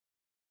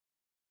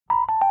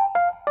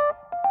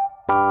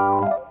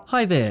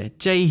Hi there,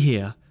 Jay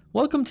here.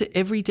 Welcome to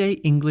Everyday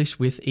English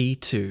with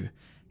E2.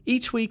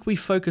 Each week we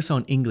focus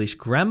on English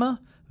grammar,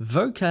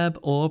 vocab,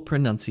 or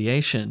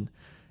pronunciation.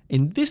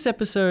 In this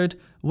episode,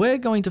 we're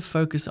going to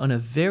focus on a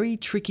very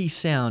tricky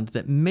sound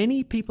that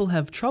many people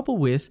have trouble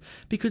with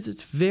because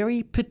it's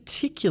very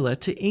particular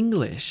to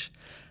English.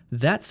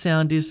 That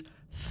sound is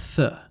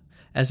th,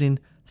 as in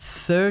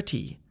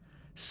 30,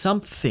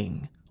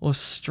 something, or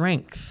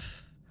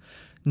strength.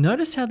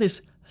 Notice how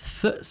this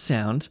th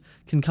sound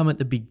can come at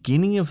the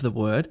beginning of the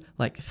word,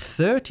 like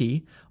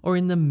 30, or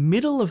in the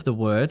middle of the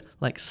word,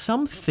 like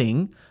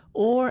something,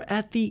 or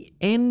at the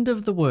end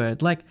of the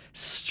word, like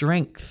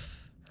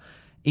strength.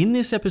 In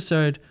this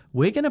episode,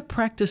 we're going to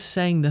practice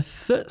saying the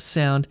th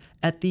sound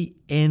at the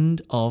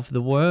end of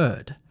the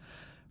word.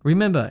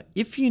 Remember,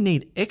 if you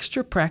need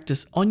extra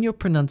practice on your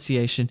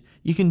pronunciation,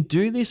 you can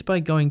do this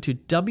by going to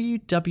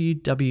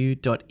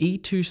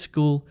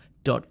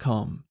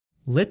www.e2school.com.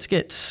 Let's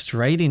get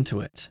straight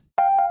into it.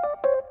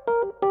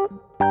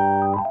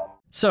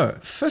 So,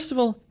 first of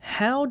all,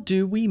 how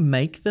do we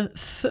make the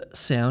th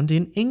sound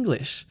in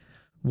English?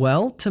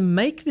 Well, to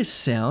make this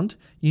sound,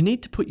 you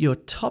need to put your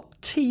top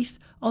teeth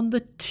on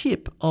the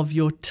tip of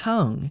your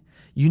tongue.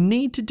 You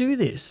need to do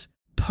this.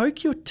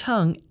 Poke your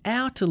tongue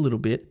out a little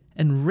bit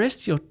and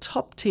rest your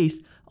top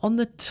teeth on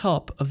the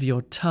top of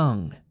your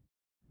tongue.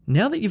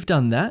 Now that you've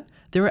done that,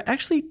 there are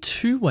actually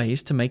two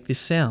ways to make this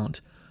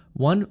sound.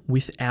 One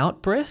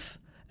without breath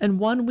and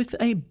one with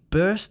a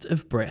burst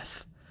of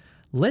breath.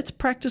 Let's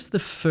practice the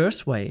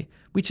first way,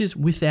 which is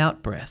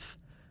without breath.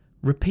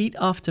 Repeat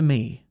after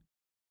me.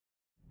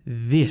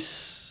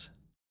 This,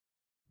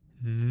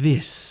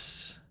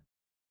 this,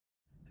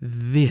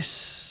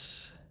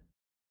 this,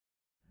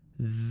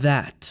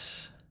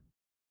 that,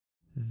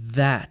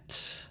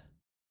 that,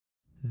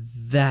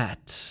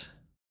 that.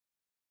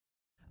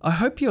 I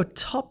hope your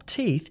top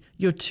teeth,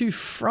 your two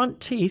front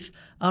teeth,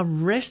 are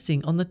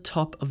resting on the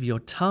top of your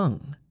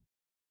tongue.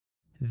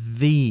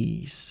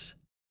 These,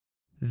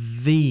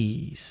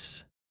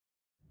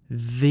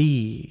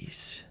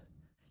 these.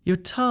 Your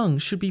tongue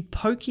should be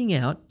poking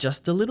out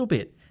just a little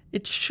bit.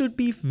 It should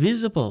be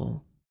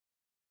visible.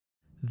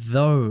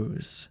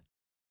 Those.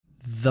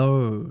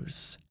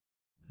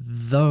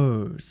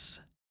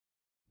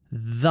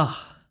 The.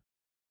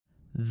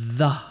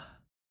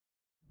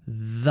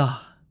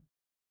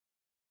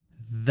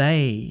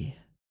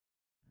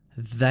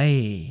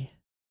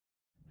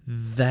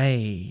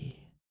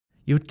 They.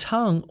 Your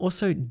tongue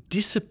also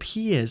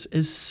disappears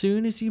as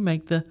soon as you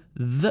make the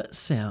th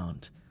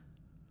sound.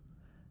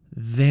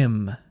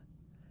 Them.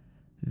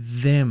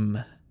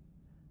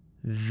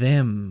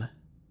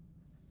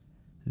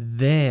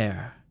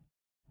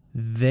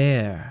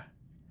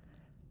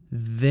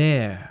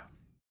 There.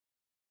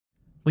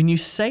 When you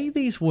say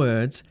these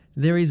words,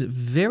 there is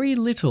very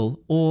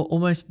little or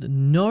almost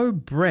no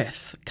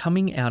breath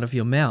coming out of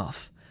your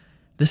mouth.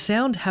 The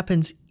sound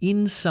happens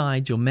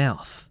inside your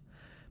mouth.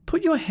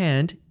 Put your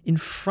hand in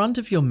front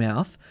of your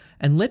mouth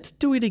and let's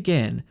do it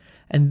again.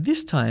 And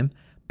this time,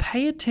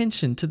 pay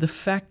attention to the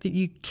fact that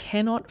you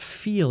cannot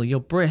feel your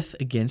breath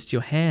against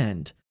your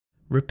hand.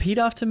 Repeat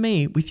after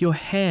me with your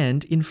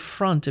hand in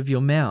front of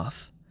your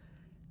mouth.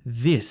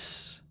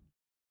 This,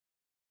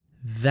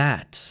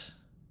 that,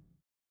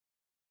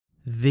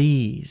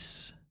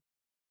 these,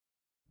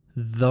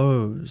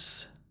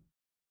 those,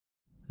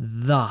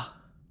 the,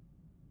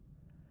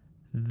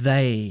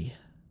 they,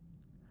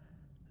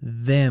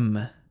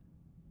 them,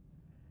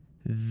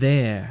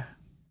 there.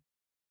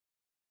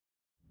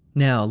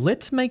 Now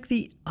let's make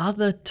the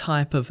other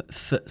type of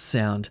th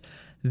sound.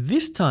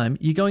 This time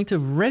you're going to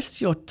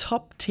rest your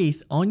top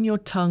teeth on your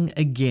tongue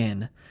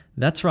again.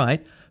 That's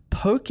right,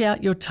 poke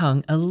out your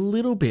tongue a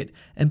little bit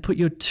and put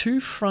your two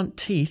front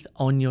teeth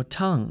on your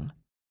tongue.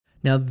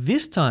 Now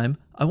this time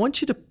I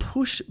want you to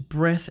push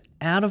breath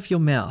out of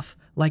your mouth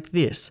like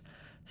this.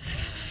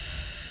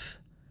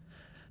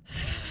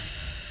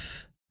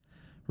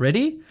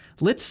 Ready?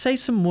 Let's say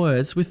some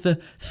words with the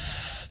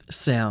th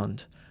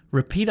sound.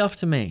 Repeat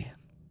after me.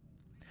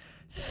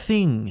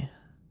 Thing.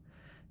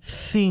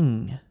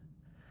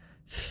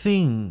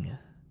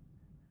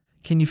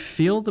 Can you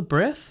feel the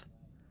breath?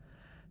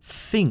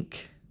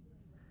 Think.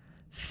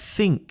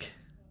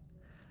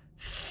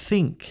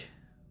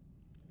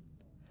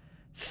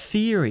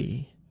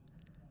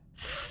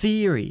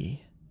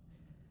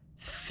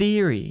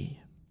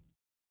 Theory.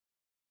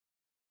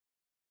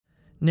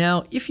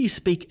 Now, if you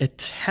speak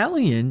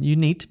Italian, you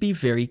need to be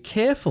very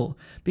careful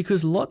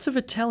because lots of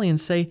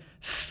Italians say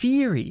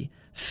fiery,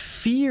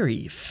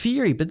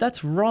 but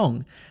that's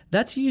wrong.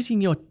 That's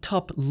using your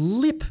top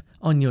lip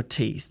on your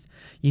teeth.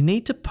 You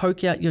need to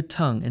poke out your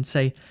tongue and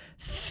say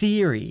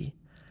theory.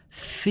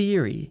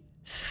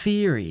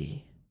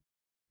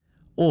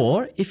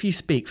 Or if you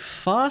speak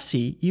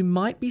Farsi, you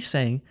might be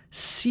saying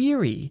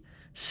Siri,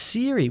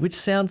 which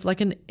sounds like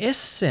an S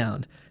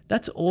sound.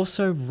 That's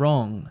also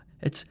wrong.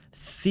 It's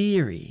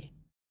theory.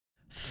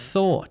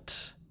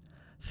 Thought.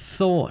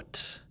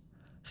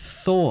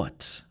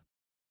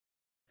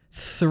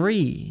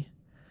 Three.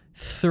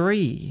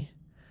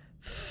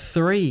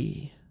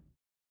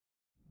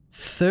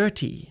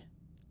 30,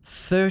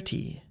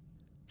 30,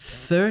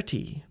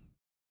 30.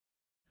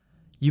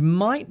 You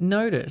might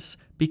notice,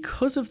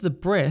 because of the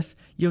breath,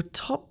 your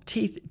top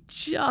teeth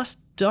just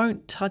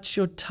don't touch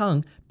your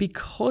tongue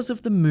because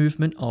of the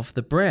movement of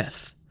the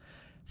breath.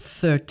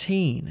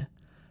 13,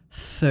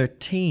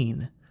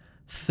 13,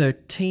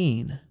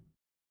 13.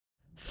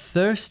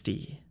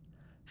 Thirsty,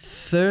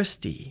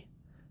 thirsty,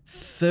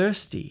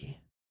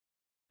 thirsty.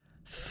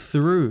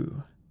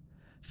 Through,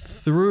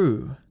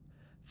 through,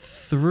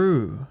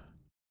 through.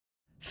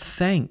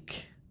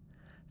 Thank,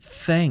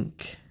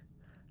 thank,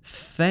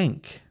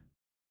 thank.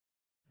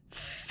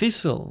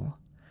 Thistle,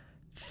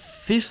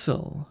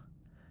 thistle,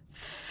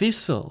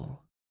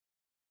 thistle.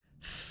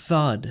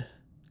 Thud,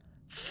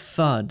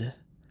 thud,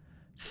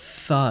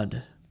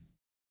 thud.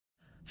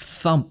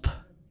 Thump,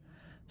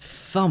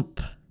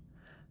 thump,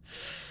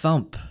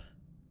 thump.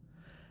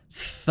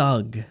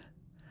 Thug,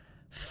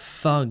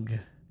 thug,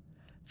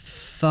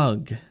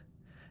 thug.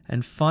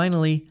 And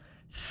finally,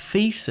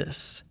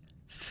 thesis,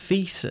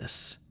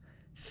 thesis,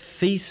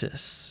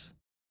 thesis.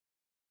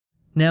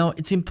 Now,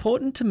 it's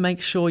important to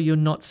make sure you're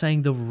not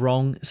saying the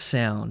wrong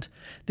sound.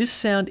 This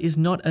sound is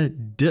not a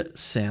D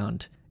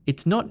sound.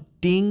 It's not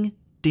ding,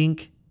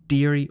 dink,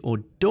 deary, or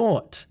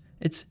dort.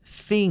 It's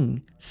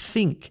thing,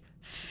 think,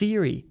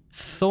 theory,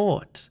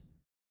 thought.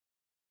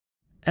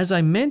 As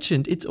I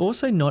mentioned, it's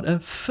also not a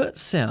F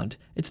sound.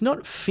 It's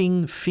not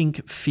fing,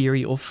 fink,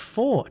 theory, or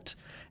fought.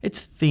 It's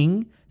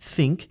thing,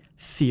 think,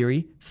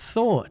 theory,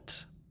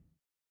 thought.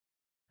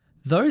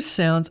 Those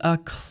sounds are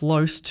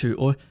close to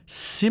or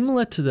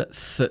similar to the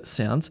th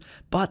sounds,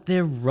 but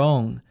they're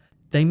wrong.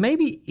 They may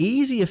be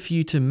easier for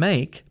you to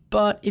make,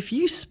 but if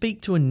you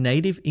speak to a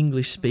native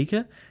English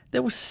speaker,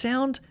 they will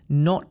sound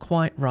not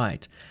quite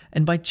right.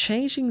 And by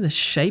changing the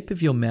shape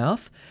of your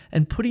mouth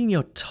and putting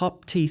your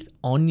top teeth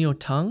on your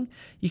tongue,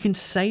 you can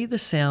say the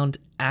sound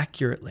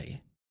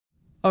accurately.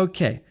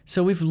 Okay,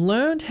 so we've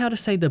learned how to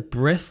say the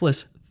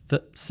breathless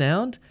th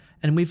sound,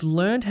 and we've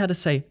learned how to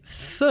say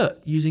th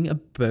using a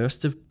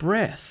burst of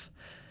breath.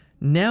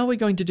 Now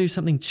we're going to do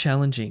something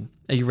challenging.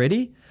 Are you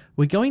ready?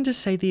 We're going to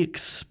say the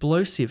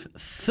explosive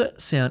th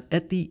sound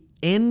at the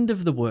end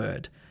of the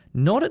word,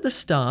 not at the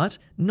start,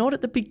 not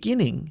at the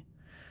beginning.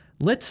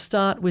 Let's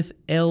start with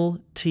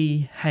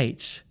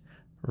LTH.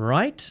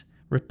 Right?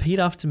 Repeat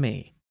after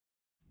me.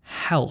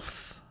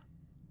 Health,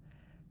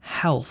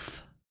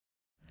 health,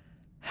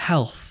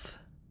 health.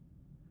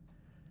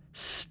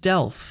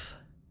 Stealth,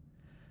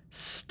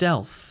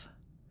 stealth,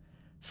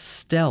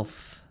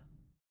 stealth.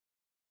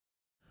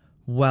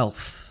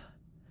 Wealth,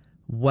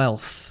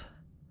 wealth,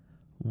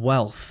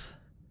 wealth.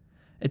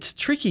 It's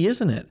tricky,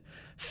 isn't it?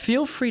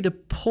 Feel free to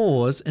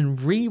pause and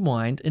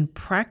rewind and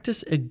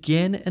practice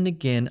again and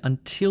again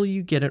until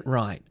you get it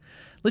right.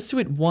 Let's do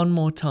it one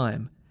more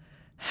time.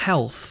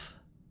 Health,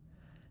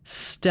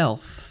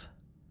 stealth,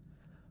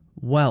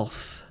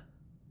 wealth,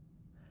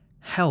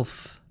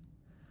 health,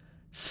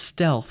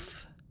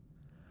 stealth,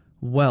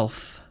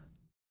 wealth.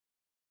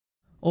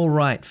 All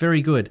right,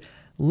 very good.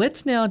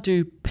 Let's now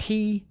do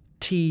PTH.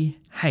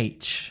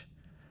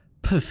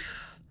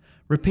 Puff.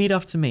 Repeat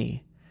after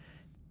me.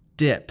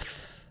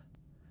 Depth,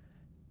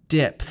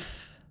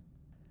 depth,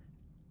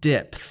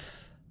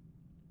 depth.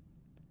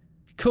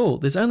 Cool,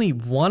 there's only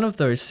one of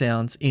those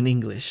sounds in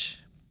English.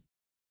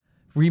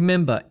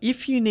 Remember,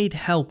 if you need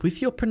help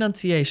with your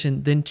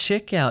pronunciation, then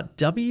check out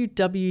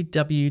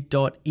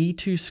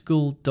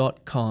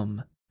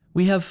www.e2school.com.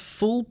 We have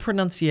full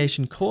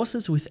pronunciation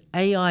courses with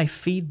AI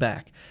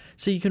feedback,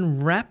 so you can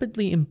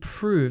rapidly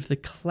improve the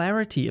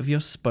clarity of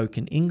your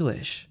spoken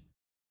English.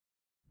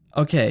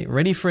 Okay,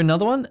 ready for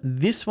another one?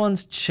 This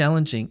one's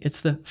challenging.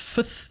 It's the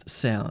fth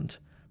sound.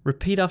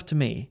 Repeat after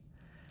me.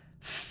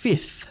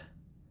 Fifth,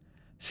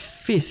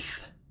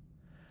 fifth,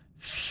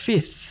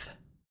 fifth.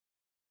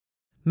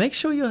 Make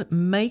sure you're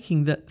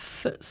making the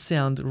th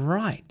sound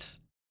right.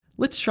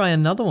 Let's try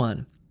another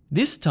one.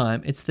 This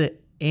time it's the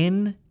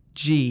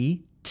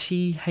NG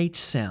TH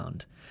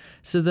sound.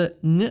 So the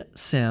N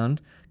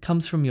sound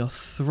comes from your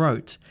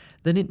throat,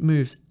 then it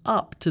moves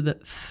up to the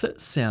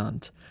th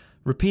sound.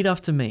 Repeat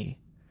after me.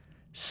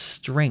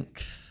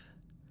 Strength,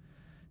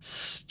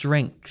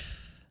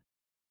 strength,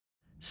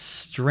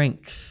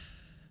 strength.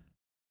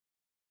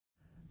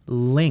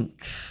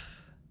 Length,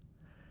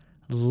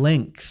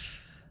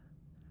 length,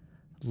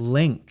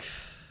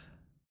 length.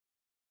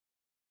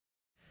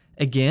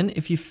 Again,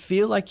 if you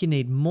feel like you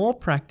need more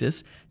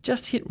practice,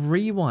 just hit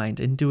rewind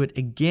and do it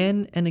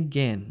again and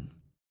again.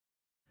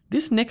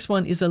 This next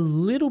one is a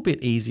little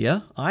bit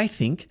easier, I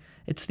think.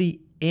 It's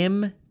the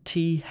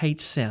MTH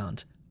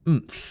sound.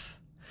 Mph.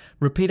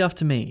 Repeat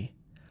after me.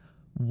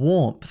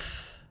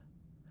 Warmth,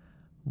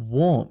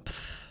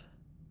 warmth,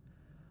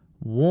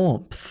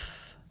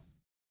 warmth.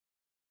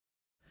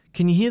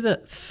 Can you hear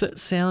the th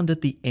sound at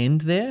the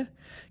end there?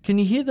 Can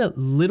you hear the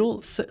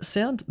little th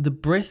sound, the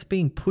breath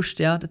being pushed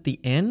out at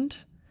the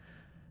end?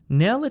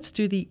 Now let's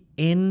do the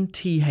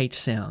NTH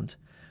sound.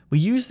 We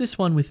use this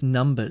one with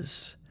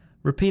numbers.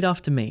 Repeat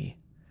after me.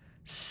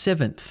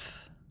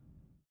 Seventh,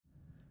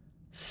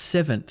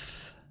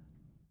 seventh,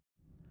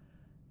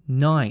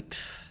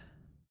 ninth,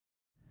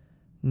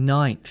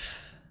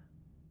 ninth,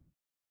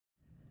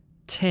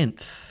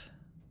 10th,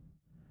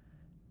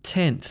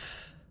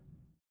 10th,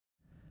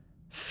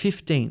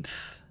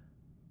 15th,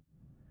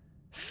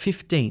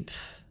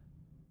 15th.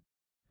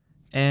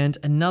 And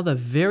another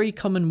very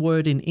common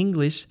word in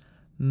English,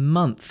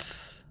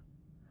 month,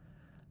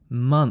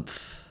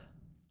 month.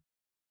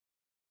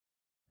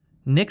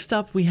 Next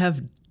up we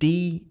have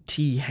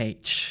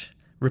DTH.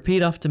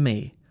 Repeat after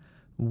me.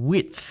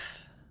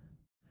 Width,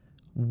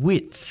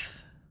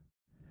 width,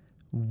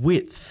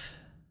 width.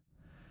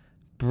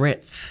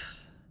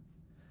 Breadth,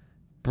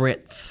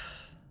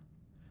 breadth,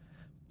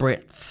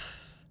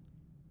 breadth.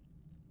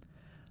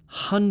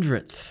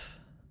 Hundredth,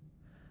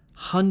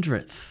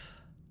 hundredth,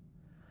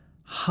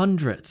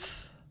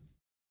 hundredth.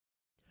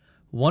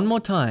 One more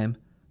time.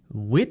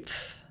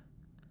 Width,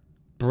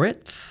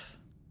 breadth,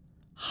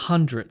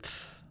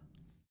 hundredth.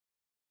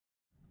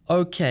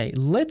 Okay,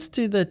 let's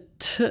do the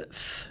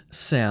tth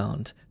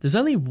sound. There's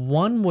only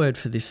one word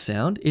for this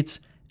sound. It's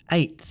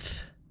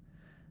eighth,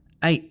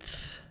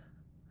 eighth,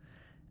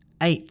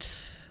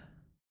 eighth.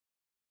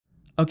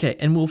 Okay,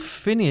 and we'll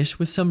finish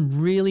with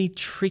some really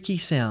tricky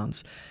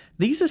sounds.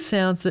 These are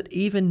sounds that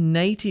even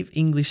native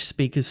English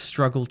speakers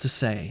struggle to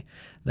say.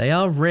 They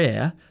are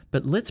rare,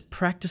 but let's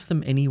practice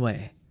them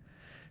anyway.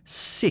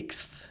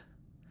 Sixth,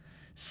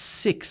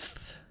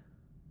 sixth,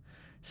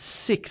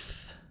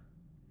 sixth.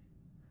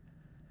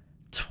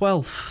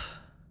 12th,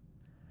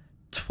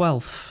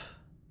 12th,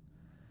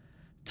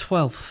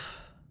 12th.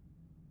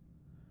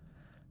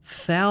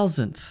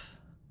 Thousandth,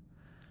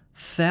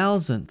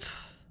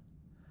 thousandth,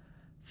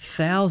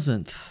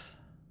 thousandth.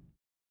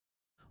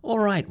 All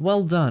right,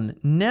 well done.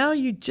 Now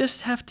you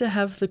just have to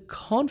have the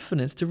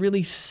confidence to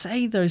really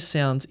say those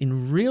sounds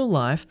in real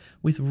life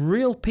with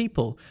real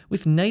people,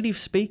 with native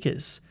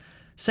speakers.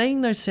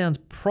 Saying those sounds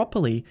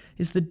properly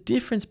is the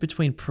difference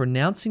between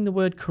pronouncing the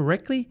word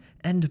correctly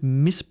and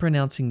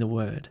mispronouncing the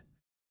word.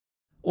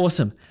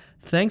 Awesome.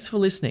 Thanks for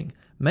listening.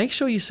 Make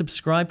sure you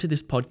subscribe to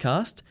this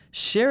podcast,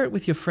 share it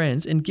with your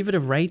friends, and give it a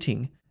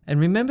rating. And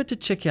remember to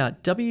check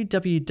out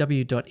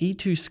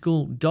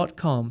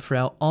www.e2school.com for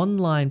our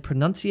online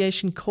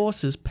pronunciation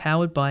courses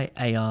powered by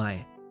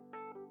AI.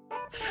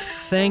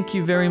 Thank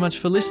you very much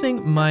for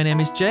listening. My name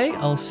is Jay.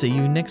 I'll see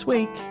you next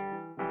week.